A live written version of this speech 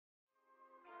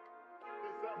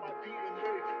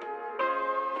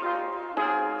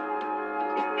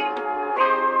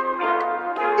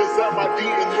inside my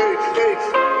DNA. Hey.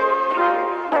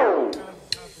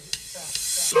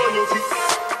 Loyalty,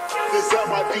 inside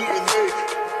my DNA.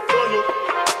 Loyalty,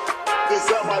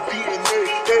 inside my DNA.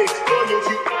 Hey,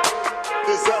 loyalty,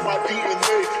 inside my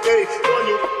DNA. Hey,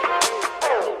 loyalty.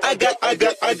 I got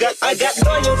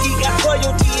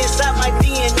loyalty, inside my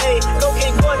DNA.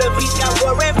 Cocaine water beats, got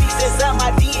war and peace inside my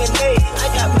DNA. I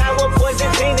got power, poison,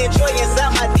 pain, and joy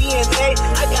inside my DNA.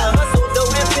 I got hustle,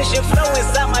 though, ambition, flow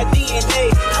inside my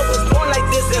DNA. I was born like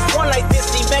this, and born like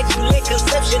this, immaculate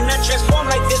conception. I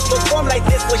transform like this, perform like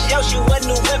this, wish out you a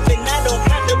new weapon. I don't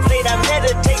contemplate, I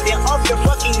meditate, then off your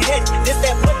fucking head. This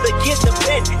that put the kids to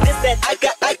bed. This that I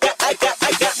got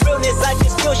realness, I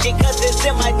just feel shit, cause it's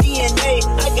in my DNA.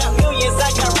 I got millions,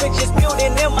 I got riches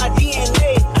building in my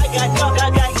DNA. I got dark, I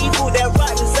got evil that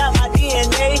rot inside my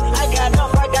DNA. I got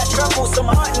off, I got trouble, some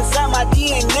heart inside my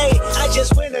DNA. I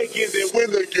just win again, then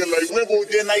win again, like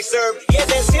Wimbledon I serve. Yeah,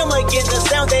 that's him again, the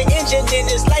sound, the engine, then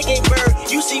it's like a bird.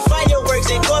 You see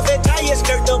fireworks and Corvette tires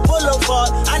skirt the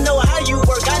boulevard. I know how you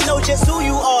work, I know just who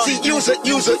you are. See, use it.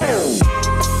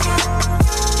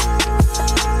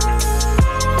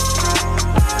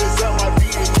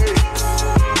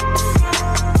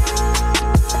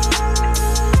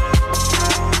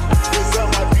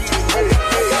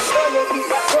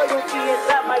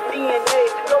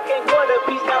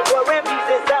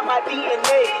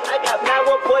 I got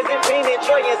power, poison, pain, and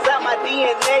joy inside my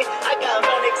DNA. I got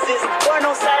onyxes, born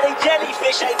on side of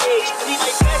jellyfish I gauge. See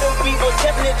my better people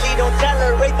definitely don't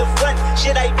tolerate the front.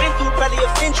 Shit I been through probably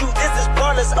offend you. This is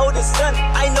Paula's oldest son.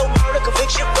 I know murder,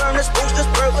 conviction, burners, boosters,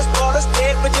 burglars, Paula's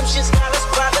dead, redemption, scholars,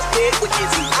 fathers dead. What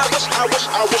is he? I wish.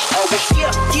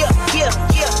 Yeah.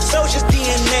 Soldier's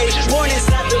DNA, born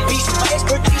inside the beast. My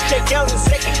expertise checked out in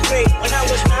 2nd grade. When I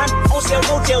was 9, on sale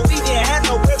motel, we didn't have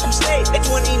nowhere to stay. At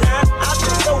 29, I've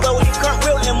been solo and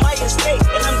cartwheel in my estate.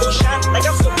 And I'm gon' shine like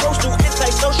I'm supposed to.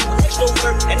 Anti-social,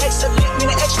 extrovert, and excellent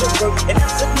meaning extrovert. And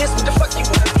I'm submissive with the fucking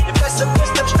word. If that's a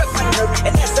best, I'm struck my nerve.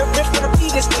 And that's a riff from the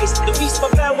previous days. The beast, my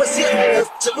power's here on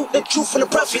earth. Salute the truth and the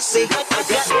prophecy. I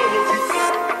got loyalty.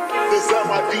 Inside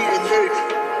my DNA.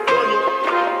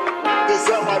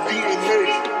 Inside my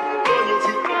DNA.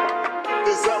 Loyalty.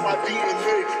 Inside my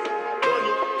DNA.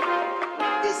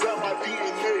 Inside my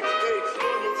DNA.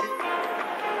 Loyalty.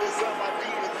 Inside my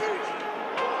DNA.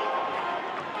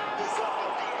 Inside my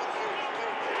DNA.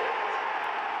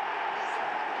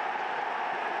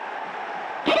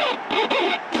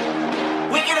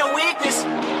 Wicked and weakness.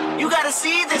 You gotta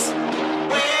see this.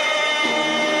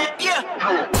 Yeah.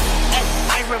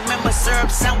 I remember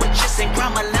syrup sandwiches and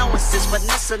crime allowances.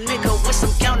 Vanessa nigga with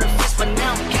some counterfeits, but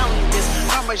now I'm counting this.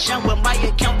 Parmesan with my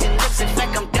accountant lips. In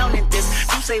fact, I'm down in this.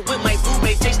 You say with my boo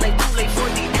babe tastes like too-late for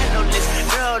the analyst.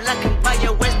 Girl, I can buy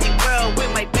your Westie girl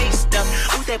with my base stuff.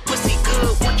 Ooh, that pussy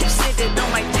good. Once you sit it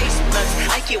on my taste buds,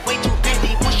 I get way too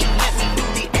petty once you let me do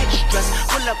the extras.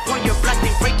 Pull up on your block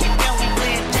and break it down. We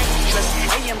playing Tetris.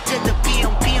 AM to the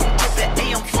PM, PM to the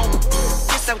AM phone.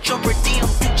 Kiss out your per diem.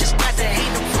 You just gotta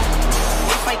hate them.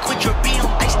 If I quit your BM,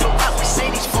 I still rock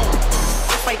Mercedes phone.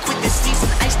 If I quit this season,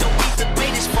 I still be the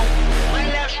greatest phone. My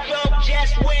left stroke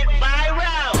just went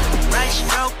viral. Right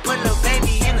stroke put a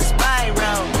baby in a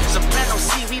spiral. Soprano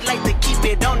C, we like to keep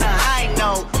it on the high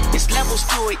note. It's levels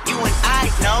to it, you and I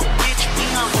know. Bitch, be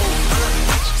humble.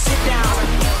 Sit down.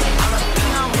 Be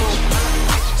humble.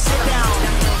 Sit down.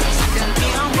 Be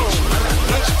humble.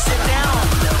 Bitch, sit down.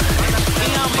 Be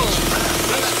humble.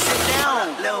 Bitch, sit down.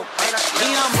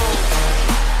 Be humble.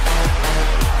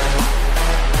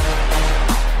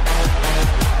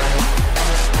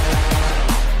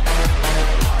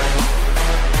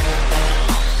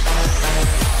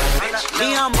 Be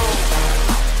humble.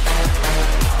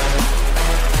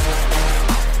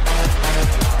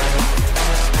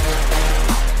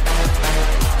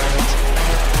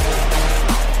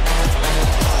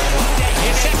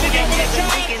 It's Sessegnon with a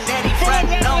chance. Fulham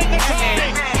level in the tie.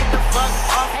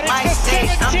 And it's the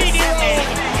 17-year-old.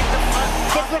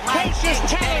 The precocious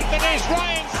talent that is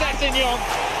Ryan Sessegnon.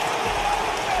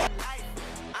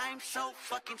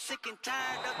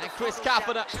 And Chris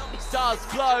Kavanagh does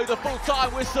blow the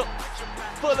full-time whistle.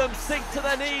 Fulham sink to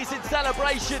their knees in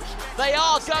celebration. They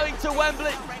are going to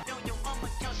Wembley.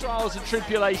 Trials and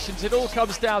tribulations, it all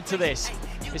comes down to this.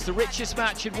 It's the richest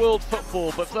match in world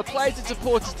football, but for the players and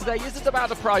supporters today, it isn't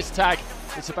about a price tag,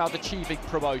 it's about achieving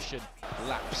promotion.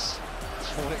 Lapse.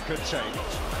 Thought it could change.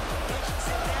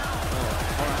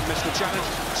 Oh, missed the challenge.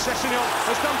 Sessegnon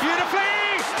has done beautifully!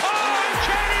 Oh, and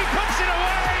Kenny puts it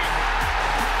away!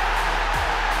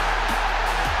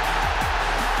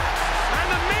 And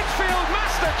the midfield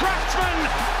master craftsman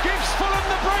gives Fulham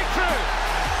the breakthrough.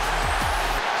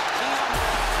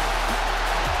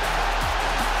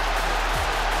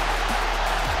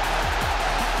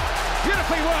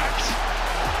 Beautifully worked.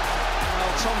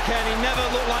 Well, Tom Kearney never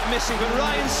looked like missing, but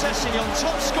Ryan Sessegnon,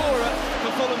 top scorer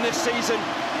for Fulham this season,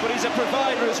 but he's a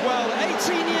provider as well. 18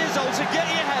 years old to get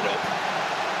your head up.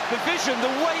 The vision,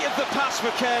 the weight of the pass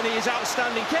for Kearney is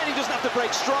outstanding. Kearney doesn't have to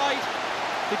break stride.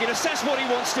 He can assess what he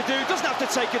wants to do, doesn't have to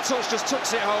take a touch, just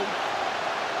tucks it home.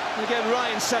 And again,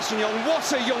 Ryan Sessegnon, what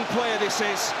a young player this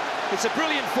is. It's a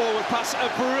brilliant forward pass, a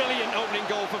brilliant opening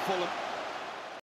goal for Fulham.